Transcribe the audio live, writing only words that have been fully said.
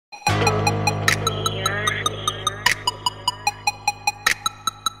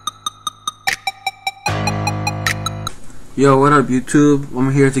Yo, what up YouTube?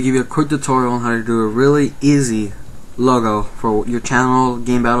 I'm here to give you a quick tutorial on how to do a really easy logo for your channel,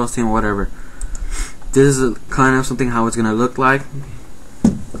 game battles team, whatever. This is kind of something how it's gonna look like.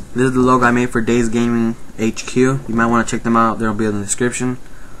 This is the logo I made for Days Gaming HQ. You might want to check them out, they'll be in the description.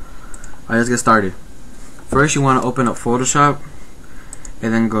 Alright, let's get started. First you want to open up Photoshop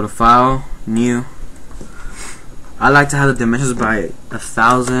and then go to File, New. I like to have the dimensions by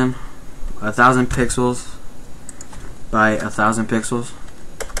 1,000 pixels by 1,000 pixels.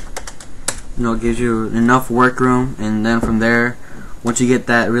 You know, it gives you enough work room, and then from there, once you get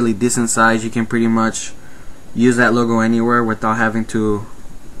that really decent size, you can pretty much use that logo anywhere without having the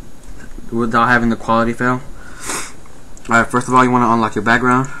quality fail. Alright, first of all, you want to unlock your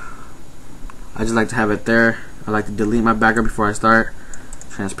background. I just like to have it there. I like to delete my background before I start.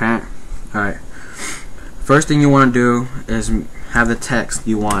 Transparent. Alright. First thing you want to do is have the text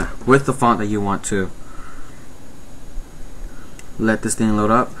you want with the font that you want to. Let this thing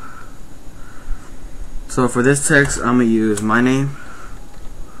load up. So for this text, I'm gonna use my name,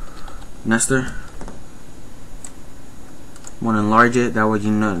 Nestor. I'm gonna enlarge it. That way,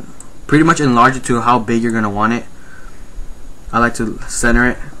 you know, pretty much enlarge it to how big you're gonna want it. I like to center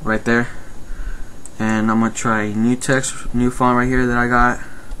it right there. And I'm gonna try new text, new font right here that I got.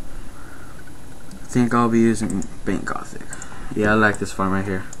 I think I'll be using Paint Gothic. Yeah, I like this font right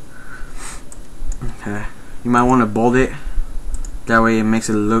here. Okay, you might want to bold it. That way it makes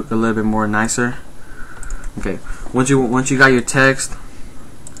it look a little bit more nicer. Okay, once you got your text,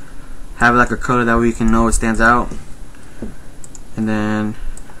 have like a color that way you can know it stands out. And then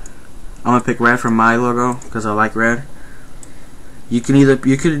I'm gonna pick red for my logo because I like red. You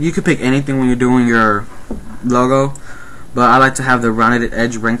could pick anything when you're doing your logo, but I like to have the rounded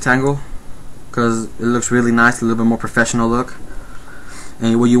edge rectangle because it looks really nice, a little bit more professional look.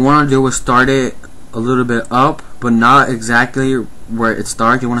 And what you want to do is start it a little bit up, but not exactly where it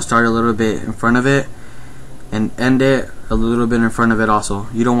starts. You want to start a little bit in front of it and end it a little bit in front of it also.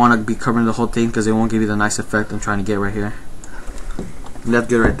 You don't want to be covering the whole thing because it won't give you the nice effect I'm trying to get right here. That's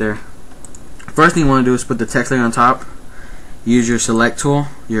good right there. First thing you want to do is put the text layer on top. Use your select tool,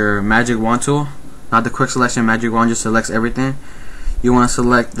 your magic wand tool, not the quick selection. Magic wand just selects everything. You want to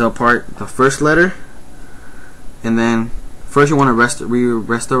select the first letter, and then first you want to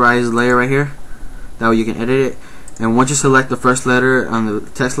rasterize layer right here. That way you can edit it. And once you select the first letter on the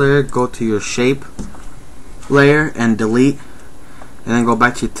text layer, go to your shape layer and delete, and then go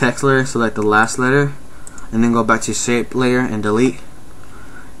back to your text layer, select the last letter, and then go back to your shape layer and delete,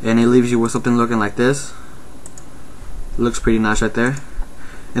 and it leaves you with something looking like this. It looks pretty nice right there.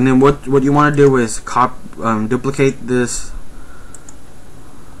 And then what you want to do is duplicate this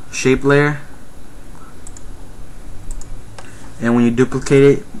shape layer, and when you duplicate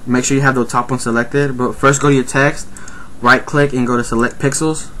it, make sure you have the top one selected. But first go to your text, right click and go to select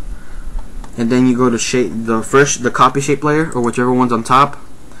pixels, and then you go to shape the copy shape layer or whichever one's on top,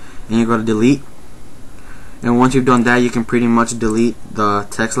 and you go to delete. And once you've done that, you can pretty much delete the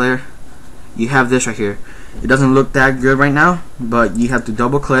text layer. You have this right here. It doesn't look that good right now, but you have to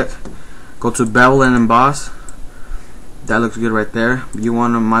double click, go to bevel and emboss. That looks good right there. You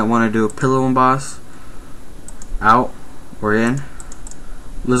might want to do a pillow emboss, out or in.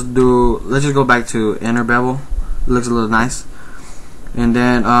 Let's just go back to inner bevel. It looks a little nice. And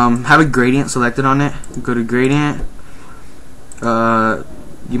then have a gradient selected on it. Go to gradient.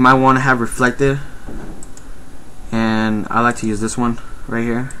 You might want to have reflected, and I like to use this one right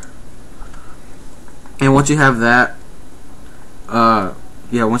here. And once you have that,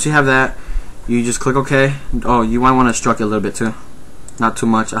 once you have that, you just click OK. Oh, you might want to stroke it a little bit too, not too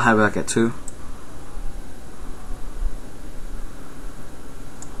much. I'll have it like at 2.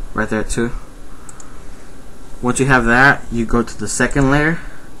 Right there at 2. Once you have that, you go to the second layer.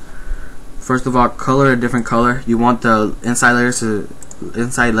 First of all, color a different color. You want the inside letters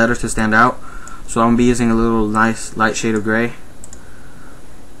to stand out. So I'm gonna be using a little nice light shade of gray,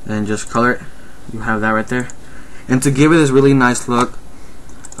 and just color it. You have that right there. And to give it this really nice look,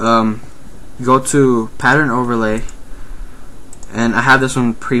 go to pattern overlay, and I have this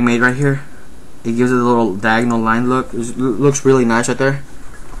one pre-made right here. It gives it a little diagonal line look. It looks really nice right there.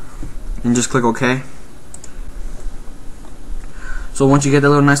 And just click OK. So once you get that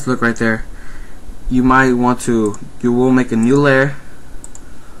little nice look right there, you will make a new layer.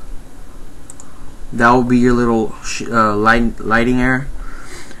 That will be your little lighting area.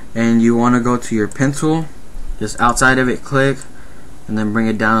 And you want to go to your pen tool, just outside of it, click, and then bring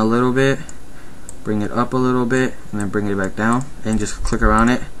it down a little bit, bring it up a little bit, and then bring it back down, and just click around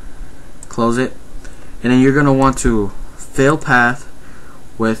it, close it. And then you're going to want to fill path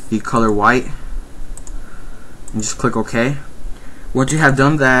with the color white, and just click OK. Once you have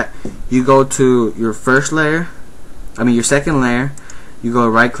done that, you go to your first layer, your second layer, you go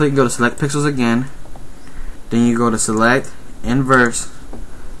right click, go to select pixels again, then you go to select, inverse,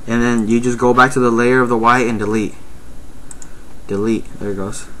 and then you just go back to the layer of the white and delete. There it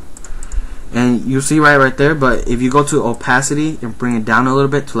goes. And you see right there, but if you go to opacity and bring it down a little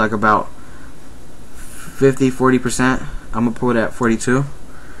bit to like about 40%, I'm gonna put it at 42.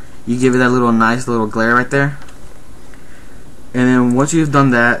 You give it that little nice little glare right there. And then once you've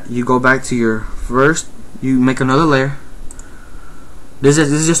done that, you go back to your first, you make another layer. This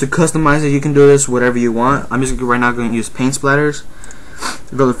is just to customize it. You can do this whatever you want. I'm just right now going to use paint splatters.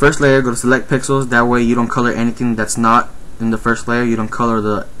 Go to the first layer, go to select pixels. That way you don't color anything that's not in the first layer. You don't color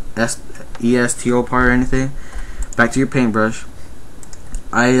the ESTO part or anything. Back to your paintbrush.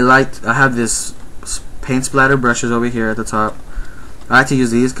 I have this paint splatter brushes over here at the top. I like to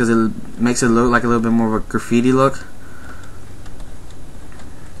use these because it makes it look like a little bit more of a graffiti look.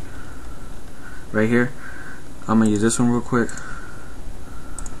 Right here, I'm gonna use this one real quick.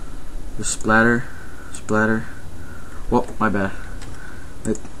 Just splatter. Whoa, my bad.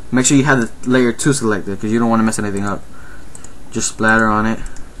 Make sure you have the layer 2 selected because you don't want to mess anything up. Just splatter on it.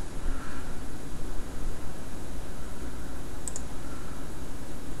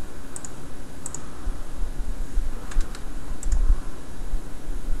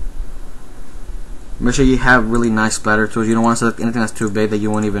 Make sure you have really nice splatter tools. You don't want to select anything that's too big that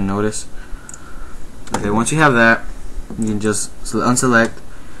you won't even notice. Okay, once you have that, you can just unselect,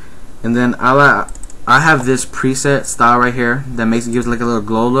 and then I have this preset style right here that gives like a little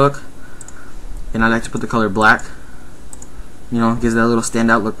glow look, and I like to put the color black. You know, gives that little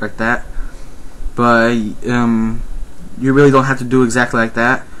standout look like that. But you really don't have to do exactly like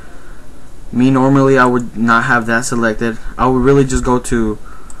that. Me normally I would not have that selected. I would really just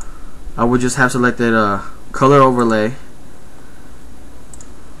have selected a color overlay.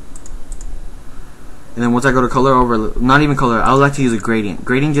 And then once I go to color overlay, not even color, I would like to use a gradient.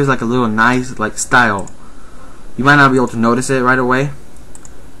 Gradient gives like a little nice like style. You might not be able to notice it right away,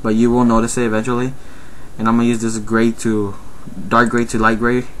 but you will notice it eventually. And I'm gonna use this dark gray to light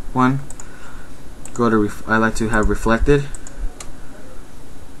gray one. Go to I like to have reflected,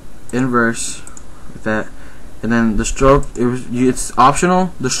 inverse, like that. And then the stroke, it's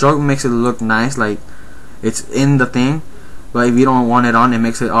optional. The stroke makes it look nice, like it's in the thing. But if you don't want it on, it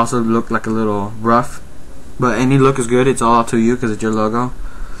makes it also look like a little rough. But any look is good. It's all up to you because it's your logo.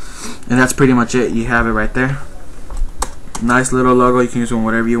 And that's pretty much it. You have it right there. Nice little logo. You can use it on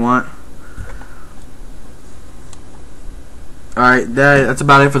whatever you want. Alright, that's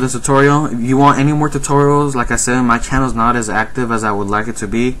about it for this tutorial. If you want any more tutorials, like I said, my channel's not as active as I would like it to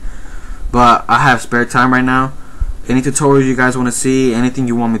be. But I have spare time right now. Any tutorials you guys want to see, anything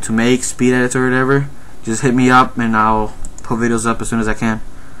you want me to make, speed editor or whatever, just hit me up and I'll put videos up as soon as I can.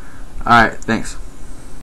 Alright, thanks.